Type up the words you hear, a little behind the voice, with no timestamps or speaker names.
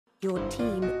Your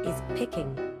team is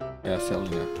picking. Yeah,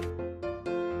 Selena.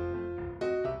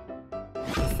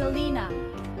 Selena.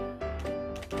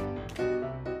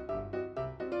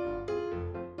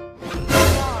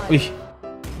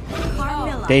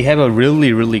 They have a really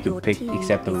good Your pick, team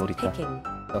except the is Lolita. picking.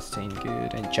 Dustin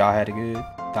good, and Ja had a good.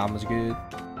 Dom was good.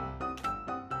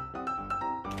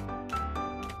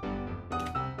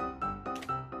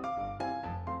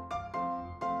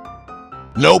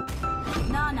 Nope.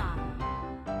 Nana.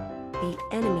 The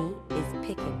enemy is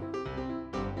picking.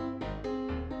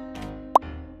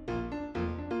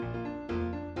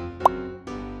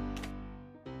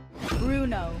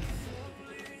 Bruno.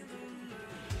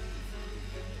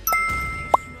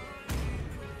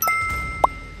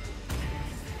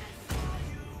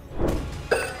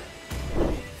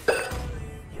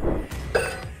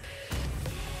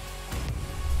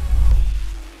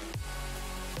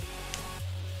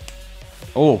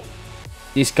 Oh,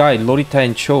 this guy, Lolita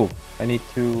and Cho. I need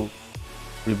to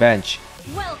revenge.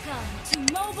 Welcome to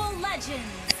Mobile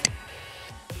Legends.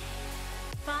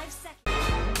 5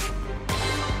 seconds.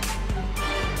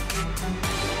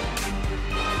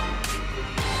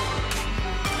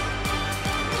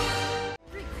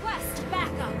 Request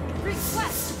backup.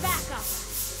 Request backup.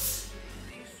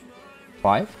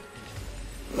 5?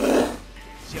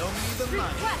 Show me the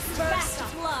money. Request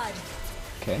backup. Blood.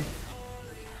 Okay.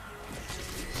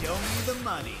 Show me the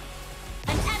money.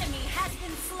 An enemy has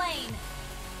been slain.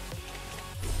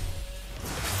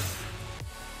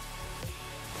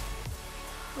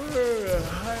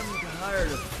 I'm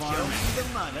tired of farming. Show me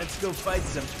the money. Let's go fight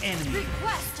some enemies.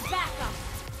 Request backup.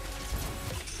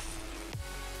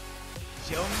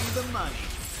 Show me the money.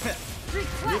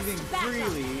 Request Living backup.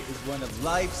 freely is one of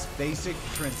life's basic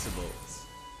principles.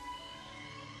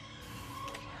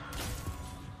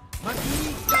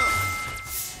 Monkey, go!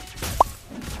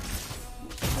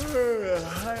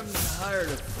 I'm tired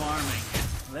of farming.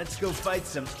 Let's go fight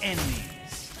some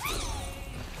enemies.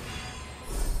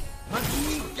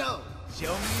 Monkey, go!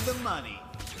 Show me the money.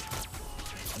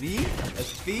 Me? A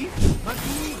thief?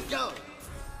 Monkey, go!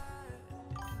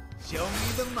 Show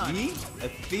me the money. Me? A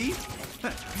thief?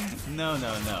 No.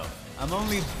 I'm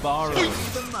only borrowing. Show me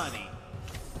the money.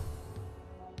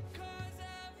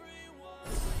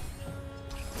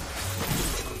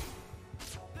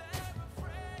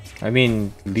 I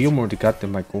mean, Leomord got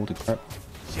them my golden crap.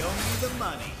 Show me the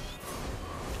money.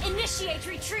 Initiate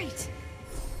retreat.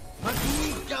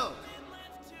 Monkey, go!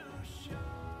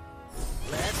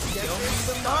 Let's get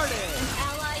this started! An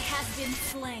ally has been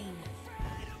slain.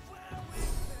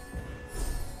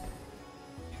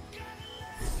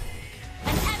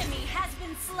 An enemy has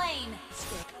been slain.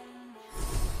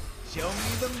 Show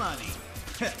me the money.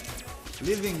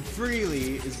 Living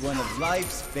freely is one of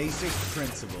life's basic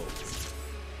principles.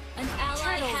 An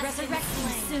ally has been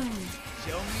slain. Soon.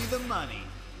 Show me the money.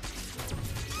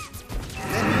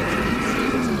 Let me introduce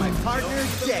you to my partner,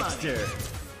 Dexter.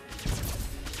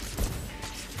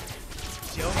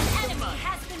 Show me An the enemy money.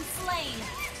 has been slain.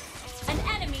 An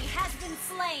enemy has been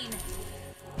slain.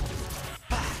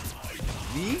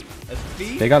 Me? A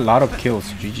thief? They got a lot of kills.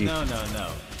 GG. No.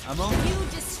 I'm only... You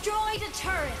destroyed a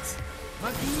turret.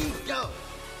 Monkey, go!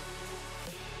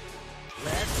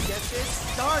 Let's get this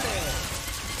started!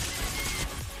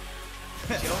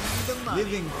 Show me the money.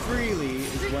 Living freely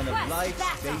is one of Request life's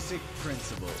backup. basic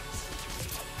principles.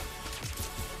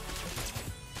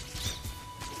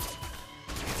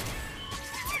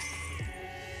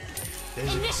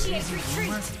 There's Initiate a crazy retreat.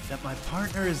 rumor that my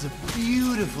partner is a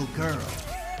beautiful girl.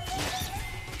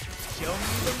 Show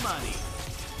me the money.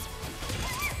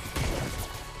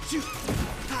 Shoot.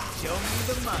 Show me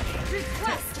the money.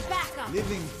 Request backup.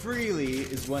 Living freely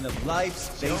is one of life's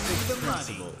basic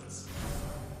principles.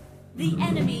 The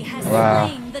enemy has Wow.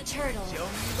 slain the turtle. Show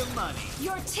me the money.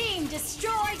 Your team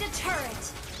destroyed a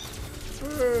turret.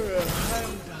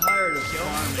 I'm tired of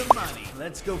farming. The money.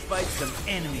 Let's go fight some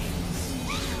enemies.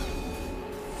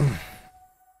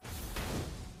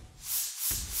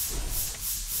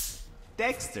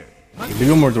 Dexter.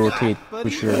 Leomord rotate for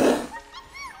sure.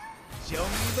 Show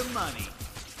me the money.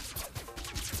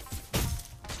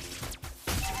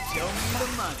 Show me the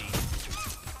money.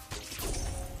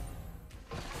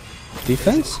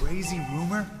 Defense? Crazy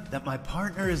rumor that my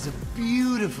partner is a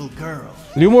beautiful girl.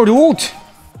 Leomord ult!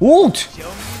 Ult! Show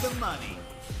me the money.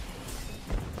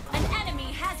 An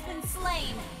enemy has been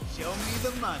slain. Show me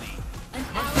the money. An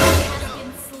ally has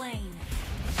been slain.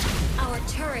 Our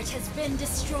turret has been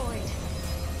destroyed.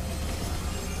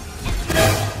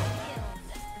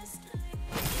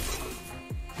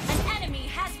 An enemy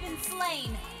has been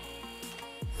slain.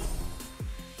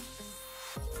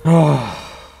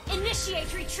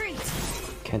 Initiate retreat.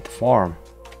 Can't farm.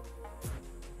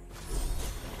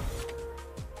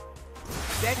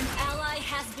 An ally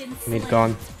has been slain. Mid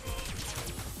gone.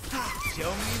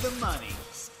 Show me the money.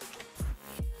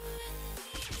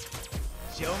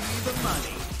 Show me the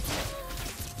money.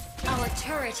 Our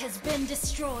turret has been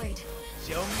destroyed.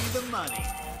 Show me the money.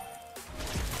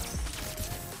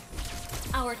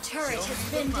 Our turret Show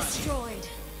has me been the money. destroyed.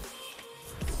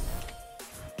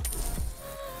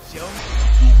 Show me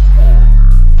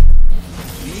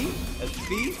a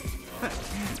thief?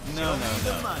 No, no,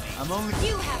 no. I'm only.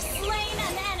 You have slain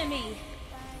an enemy.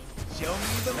 Show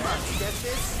me the money. Get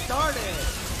this started.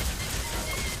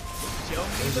 Show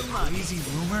me the money. Easy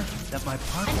rumor that my An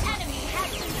partner. enemy has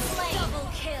been slain. Double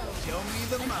kill. Show me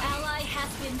the An money. ally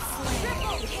has been slain.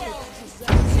 Triple kill.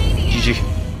 GG.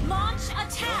 Launch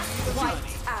attack.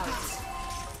 Wiped out.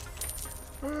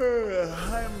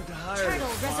 I'm tired. Turtle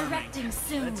of farming. resurrecting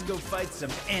soon. Let's go fight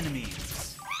some enemies.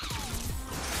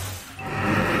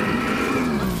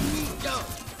 Go.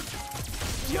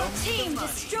 Your Show me team the money.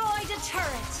 destroyed a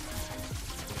turret.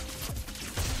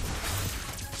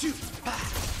 Shoot. Ah.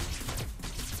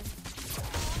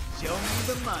 Show me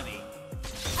the money.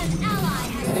 An ally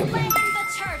has slain the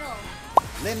turtle.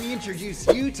 Let me introduce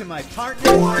you to my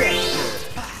partner,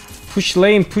 Dexter. Push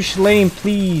lane,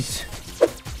 please.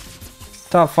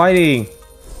 Stop fighting.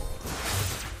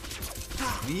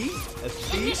 Me? A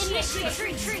thief? Initiate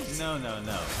retreat. No, no,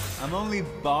 no. I'm only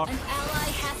bar. An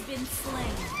ally has been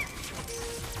slain.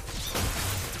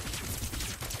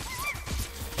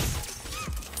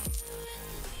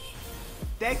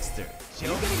 Dexter,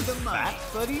 show me the money.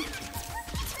 Buddy?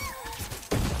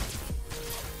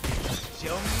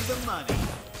 Show me the money.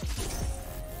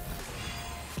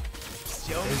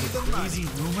 Show me the money. Easy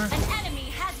rumor. An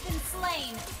enemy has been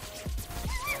slain.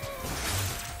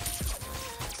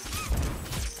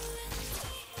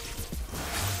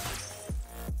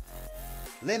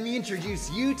 Let me introduce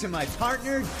you to my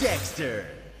partner, Dexter.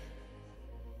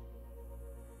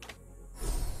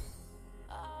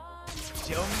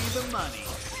 Show me the money.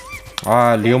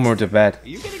 Ah, Leomord the bad. Are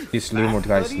you getting This fat, Leomord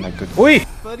guy is buddy? not good. Oi!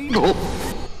 Buddy?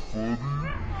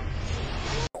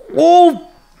 Oh!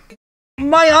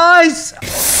 My eyes!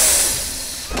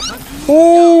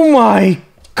 Oh my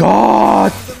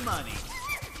god! The money.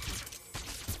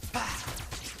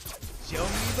 Show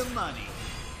me the money.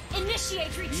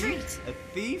 Initiate You? retreat. A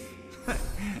thief?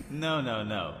 No, no,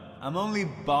 no. I'm only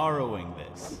borrowing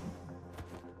this.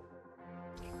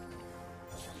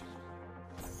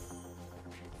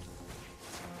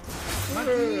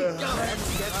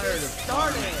 Let's get this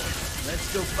started.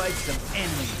 Let's go fight some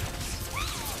enemies.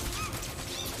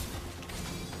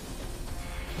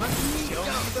 Show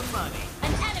me the money.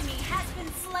 An enemy has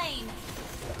been slain.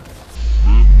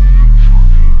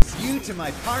 You to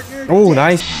my partner. Oh,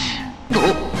 nice.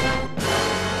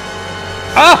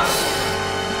 Ah!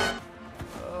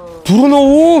 Bruno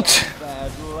ult!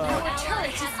 Bad luck. Our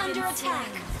turret is under attack.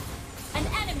 An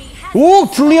enemy has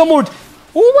Ult, Leomord!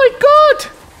 Oh my god!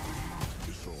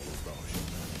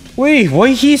 Wait,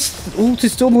 why his ult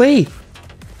is so late?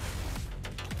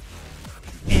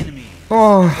 Enemy.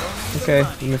 Oh, okay,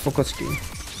 let me focus game.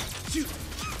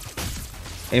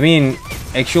 I mean,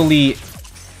 actually,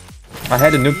 I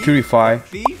had a nuke purify.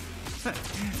 Thief?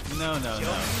 No, no,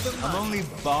 no. I'm only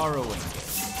borrowing this.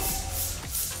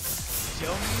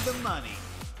 Show me the money.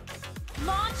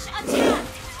 launch attack.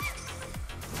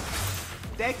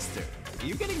 Dexter, are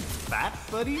you getting fat,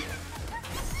 buddy?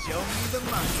 Show me the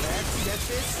money. Let's get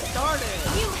this started.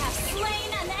 You have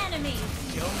slain an enemy.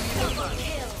 Show me the Double money.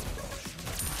 kill.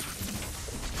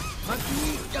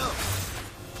 Monkey, go.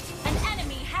 An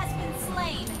enemy has been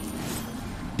slain.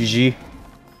 GG.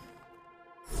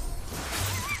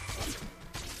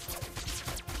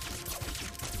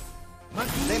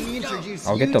 Let me introduce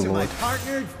I'll you get the to my Lord.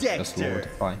 partner, That's Dexter. Lord,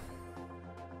 fine.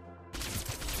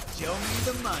 Show me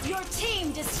the money. Your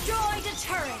team destroyed a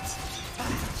turret.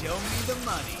 Show me the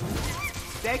money.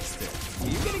 Dexter, are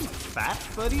you getting fat,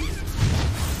 buddy?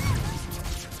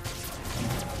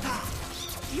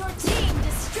 Your team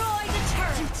destroyed a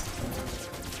turret.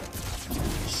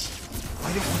 I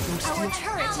don't want those Our steel.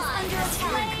 turret is under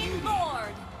attack.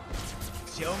 Lord.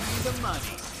 Show me the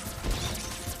money.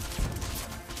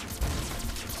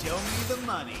 Show me the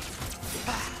money.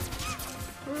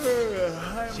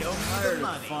 Show me the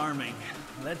money. Farming.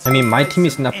 Let's I mean, my fight team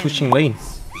is some not pushing enemies. lane.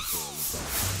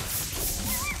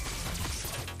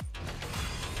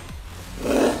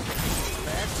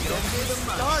 Show me the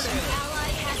money. An ally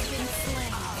has been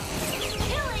slain.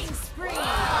 Killing spree.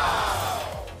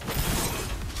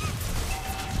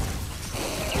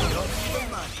 Show me the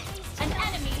money. An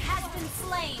enemy has been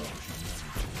slain.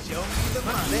 Show me the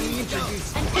money. Let me introduce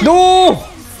An No!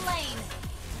 Slain.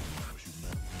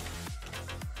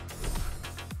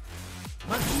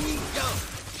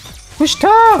 Push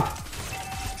top!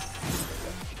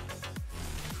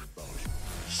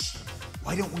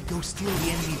 Why don't we go steal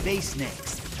the enemy base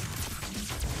next?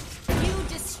 You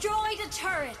destroyed a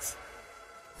turret.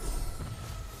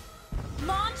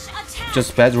 Launch attack.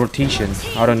 Just bad rotation.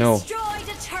 I don't know. Destroyed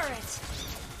a turret.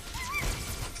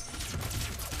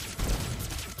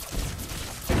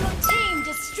 Your team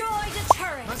destroyed a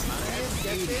turret.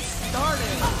 Unstoppable.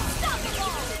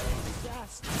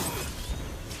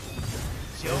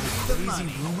 Show me the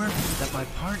money. Rumor that my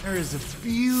partner is a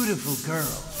beautiful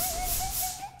girl.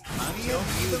 Money and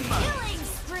beauty. Killing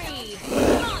spree.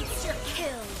 Monster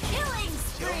kill. Killing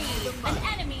spree. An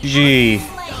enemy GG.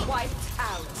 slain. Wiped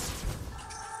out.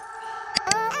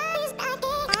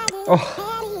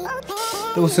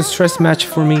 Oh, it was a stress match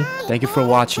for me. Thank you for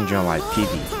watching John Live TV.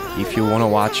 If you want to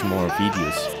watch more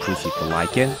videos, please hit the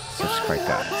like and subscribe,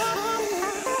 guys.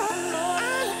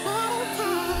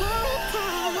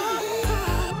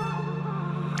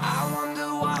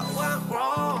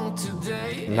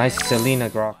 Nice Selena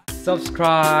Grok.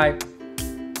 Subscribe.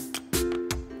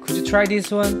 Could you try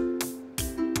this one?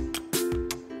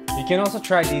 You can also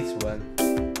try this one.